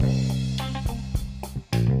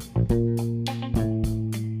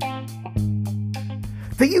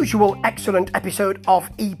The usual excellent episode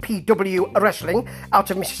of EPW Wrestling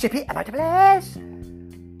out of Mississippi. Am I double S?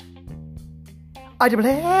 I double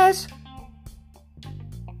S?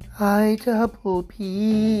 I double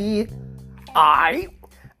P. I.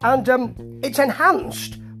 And it's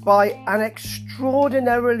enhanced by an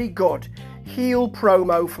extraordinarily good heel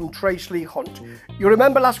promo from Trace Lee Hunt. You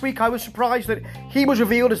remember last week I was surprised that he was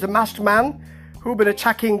revealed as the masked man who had been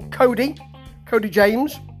attacking Cody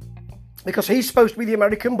James, because he's supposed to be the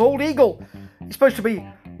American Bald Eagle. He's supposed to be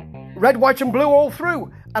red, white and blue all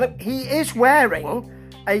through. And he is wearing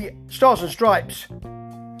a Stars and Stripes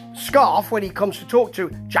scarf when he comes to talk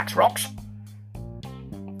to Jax Rocks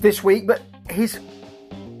this week, but he's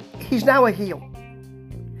now a heel.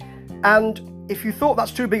 And if you thought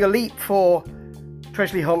that's too big a leap for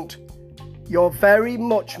Trace Lee Hunt, you're very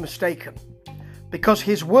much mistaken, because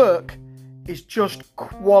his work is just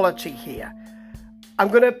quality here. I'm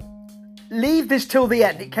going to leave this till the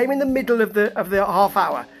end. It came in the middle of the half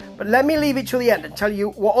hour, but let me leave it till the end and tell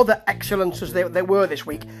you what other excellences there were this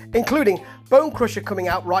week, including Bone Crusher coming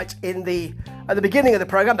out right at the beginning of the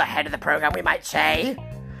program, the head of the program, we might say.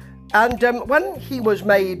 And when he was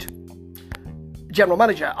made general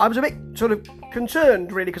manager, I was a bit sort of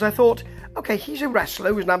concerned, really, because I thought, okay, he's a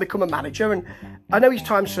wrestler who's now become a manager, and I know he's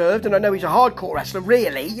time served, and I know he's a hardcore wrestler.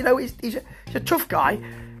 Really, you know, he's a tough guy.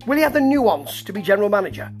 Will he have the nuance to be general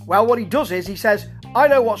manager? Well, what he does is he says, I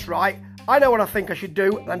know what's right, I know what I think I should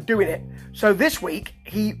do, and I'm doing it. So this week,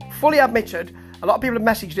 he fully admitted, a lot of people have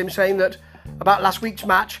messaged him saying that about last week's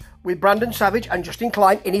match with Brandon Savage and Justin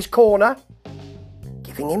Klein in his corner,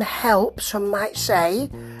 giving him help, some might say,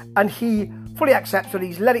 and he fully accepts that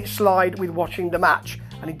he's let it slide with watching the match.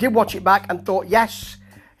 And he did watch it back and thought, yes,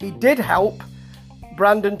 he did help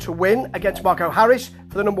Brandon to win against Marco Harris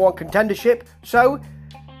for the number one contendership. So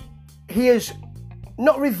he is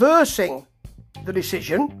not reversing the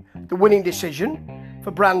decision, the winning decision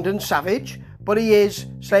for Brandon Savage, but he is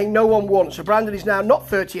saying no one won. So Brandon is now not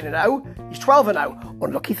 13-0, he's 12-0.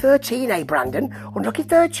 Unlucky 13, eh, Brandon? Unlucky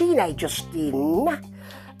 13, eh, Justin?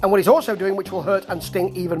 And what he's also doing, which will hurt and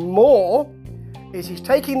sting even more, is he's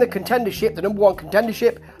taking the contendership, the number one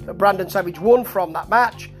contendership that Brandon Savage won from that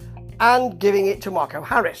match, and giving it to Marco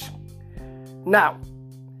Harris. Now,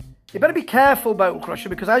 you better be careful, Bone Crusher,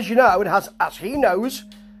 because as you know, and as he knows,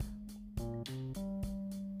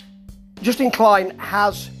 Justin Klein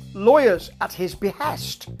has lawyers at his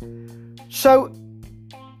behest. So,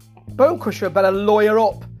 Bone Crusher better lawyer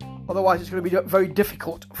up, otherwise it's going to be very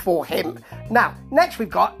difficult for him. Now, next we've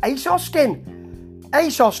got Ace Austin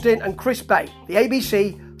and Chris Bay, the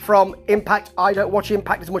ABC from Impact. I don't watch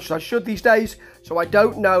Impact as much as I should these days, so I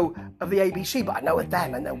don't know of the ABC, but I know of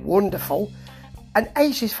them, and they're wonderful. And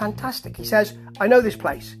Ace is fantastic. He says, I know this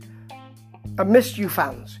place. I missed you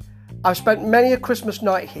fans. I've spent many a Christmas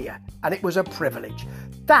night here, and it was a privilege.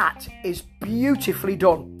 That is beautifully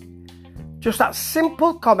done. Just that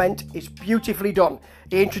simple comment is beautifully done.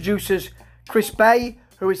 He introduces Chris Bay,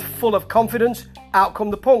 who is full of confidence. Out come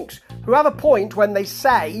the punks, who have a point when they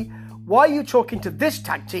say, why are you talking to this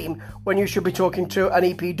tag team when you should be talking to an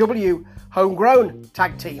EPW homegrown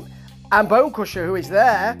tag team? And Bone Crusher, who is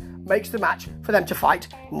there, makes the match for them to fight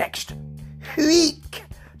next week.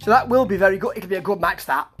 So that will be very good. It'll be a good match,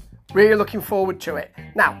 that. Really looking forward to it.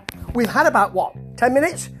 Now, we've had about, 10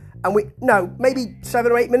 minutes? And maybe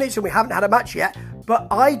 7 or 8 minutes, and we haven't had a match yet. But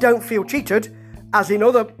I don't feel cheated, as in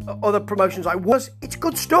other promotions I was. It's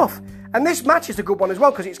good stuff. And this match is a good one as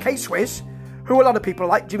well, because it's K-Swiss, who a lot of people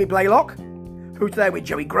like, Jimmy Blaylock, who's there with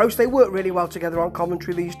Joey Gross. They work really well together on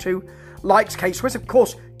commentary, these two. Likes K-Swiss. Of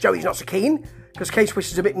course, Joey's not so keen, because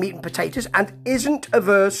K-Swiss is a bit meat and potatoes and isn't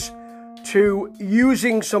averse to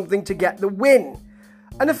using something to get the win.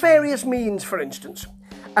 A nefarious means, for instance.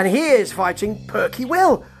 And he is fighting Perky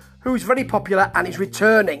Will, who's very popular and is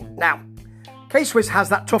returning. Now, K-Swiss has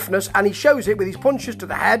that toughness, and he shows it with his punches to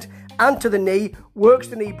the head and to the knee, works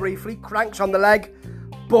the knee briefly, cranks on the leg,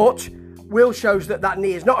 but Will shows that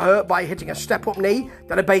knee is not hurt by hitting a step-up knee,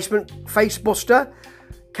 then a basement face buster.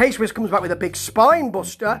 K-Swiss comes back with a big spine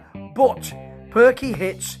buster, but Perky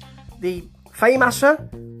hits the Faymaster,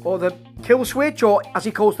 or the kill switch, or as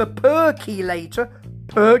he calls the percolator,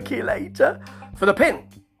 for the pin.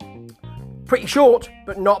 Pretty short,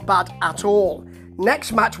 but not bad at all.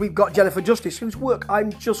 Next match, we've got Jennifer Justice, whose work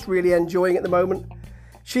I'm just really enjoying at the moment.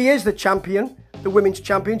 She is the champion, the women's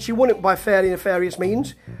champion. She won it by fairly nefarious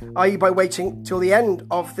means, i.e. by waiting till the end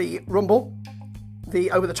of the Rumble,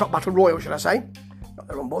 the over-the-top Battle Royal, should I say. Not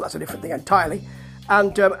the Rumble, that's a different thing entirely.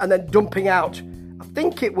 And then dumping out, I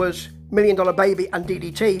think it was $1 Million Baby and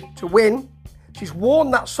DDT to win. She's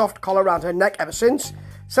worn that soft collar around her neck ever since,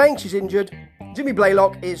 saying she's injured, Jimmy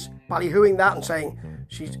Blaylock is ballyhooing that and saying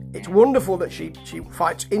it's wonderful that she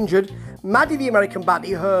fights injured. Maddie, the American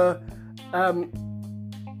baddie, her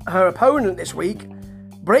opponent this week,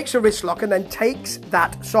 breaks a wrist lock and then takes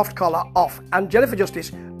that soft collar off. And Jennifer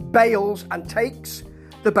Justice bails and takes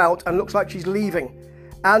the belt and looks like she's leaving.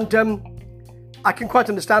 And I can quite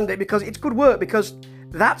understand it, because it's good work, because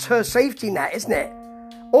that's her safety net, isn't it?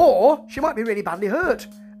 Or she might be really badly hurt,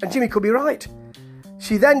 and Jimmy could be right.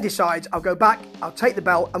 She then decides, I'll go back, I'll take the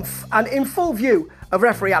belt, and in full view of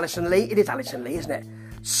referee Alison Lee, it is Alison Lee, isn't it?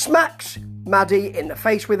 Smacks Maddie in the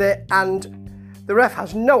face with it, and the ref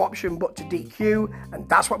has no option but to DQ, and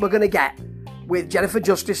that's what we're going to get with Jennifer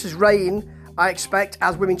Justice's reign, I expect,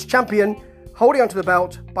 as women's champion, holding onto the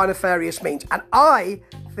belt by nefarious means. And I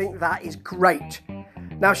think that is great.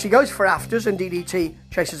 Now, she goes for afters, and DDT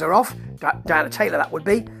chases her off. Diana Taylor, that would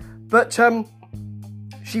be. But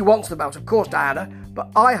she wants the belt, of course, Diana.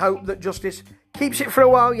 But I hope that Justice keeps it for a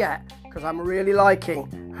while yet, because I'm really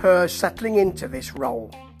liking her settling into this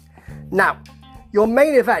role. Now, your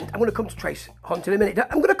main event, I'm going to come to Trace Hunt in a minute.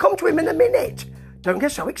 I'm going to come to him in a minute. Don't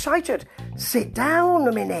get so excited. Sit down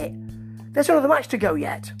a minute. There's another match to go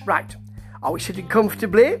yet. Right. Are we sitting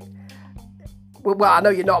comfortably? Well, I know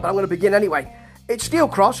you're not, but I'm going to begin anyway. It's Steel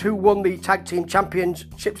Cross, who won the Tag Team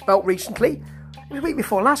Championships belt recently. It was the week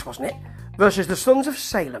before last, wasn't it? Versus the Sons of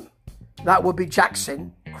Salem. That would be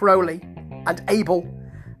Jackson, Crowley, and Abel.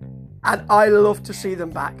 And I love to see them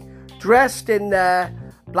back. Dressed in their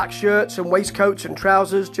black shirts and waistcoats and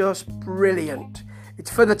trousers, just brilliant. It's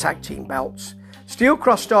for the tag team belts. Steel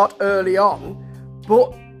Cross start early on,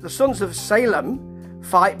 but the Sons of Salem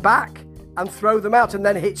fight back and throw them out and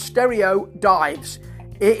then hit stereo dives.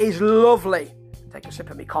 It is lovely. Take a sip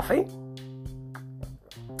of my coffee.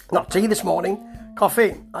 Not tea this morning,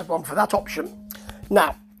 coffee. I've gone for that option.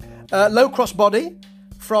 Now, low cross body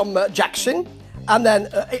from Jackson, and then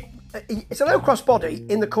it's a low cross body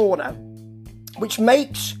in the corner, which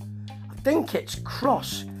makes, I think it's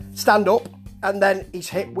Cross, stand up, and then he's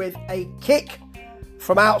hit with a kick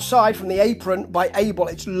from outside, from the apron, by Abel.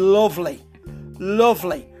 It's lovely,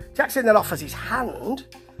 lovely. Jackson then offers his hand,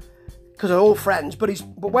 because they're all friends, but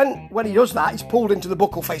when he does that, he's pulled into the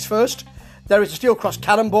buckle face first. There is a Steel Cross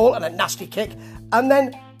cannonball and a nasty kick, and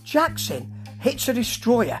then Jackson hits a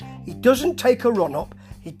destroyer. He doesn't take a run up.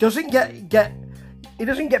 He doesn't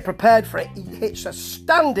get prepared for it. He hits a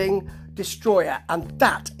standing destroyer, and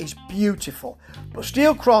that is beautiful. But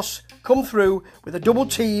Steel Cross come through with a double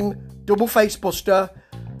team, double face buster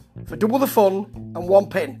for double the fun and one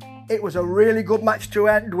pin. It was a really good match to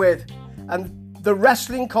end with, and the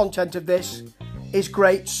wrestling content of this is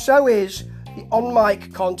great. So is the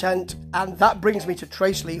on-mic content, and that brings me to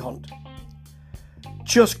Trace Lee Hunt.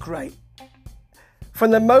 Just great.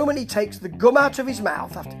 From the moment he takes the gum out of his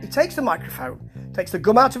mouth, after he takes the microphone, takes the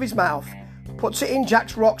gum out of his mouth, puts it in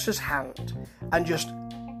Jax Rox's hand, and just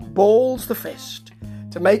balls the fist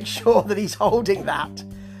to make sure that he's holding that.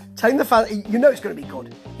 Telling the fans, you know it's going to be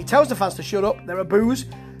good. He tells the fans to shut up, there are boos.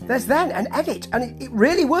 There's then an edit, and it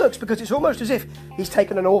really works, because it's almost as if he's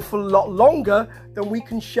taken an awful lot longer than we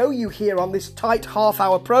can show you here on this tight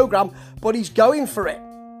half-hour programme, but he's going for it.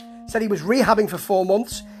 Said he was rehabbing for 4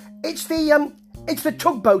 months. It's the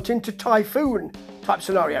tugboat into typhoon type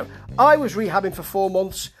scenario. I was rehabbing for 4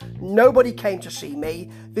 months. Nobody came to see me.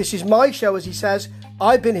 This is my show, as he says.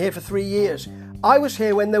 I've been here for 3 years. I was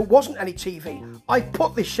here when there wasn't any TV. I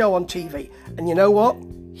put this show on TV. And you know what?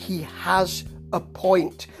 He has a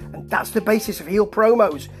point. And that's the basis of heel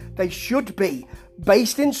promos. They should be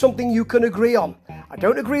based in something you can agree on. I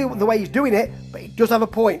don't agree with the way he's doing it, but he does have a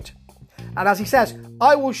point. And as he says,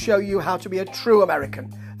 I will show you how to be a true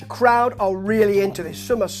American. The crowd are really into this.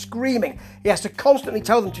 Some are screaming. He has to constantly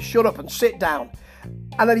tell them to shut up and sit down.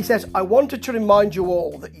 And then he says, I wanted to remind you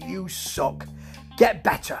all that you suck. Get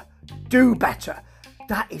better. Do better.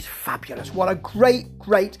 That is fabulous. What a great,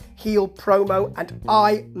 great heel promo, and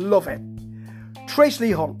I love it. Trace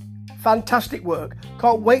Lee Hunt, fantastic work.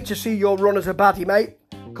 Can't wait to see your run as a baddie, mate.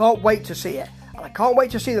 Can't wait to see it. And I can't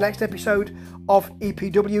wait to see the next episode of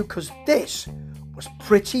EPW, because this was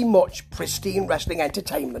pretty much pristine wrestling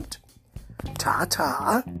entertainment.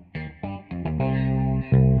 Ta-ta.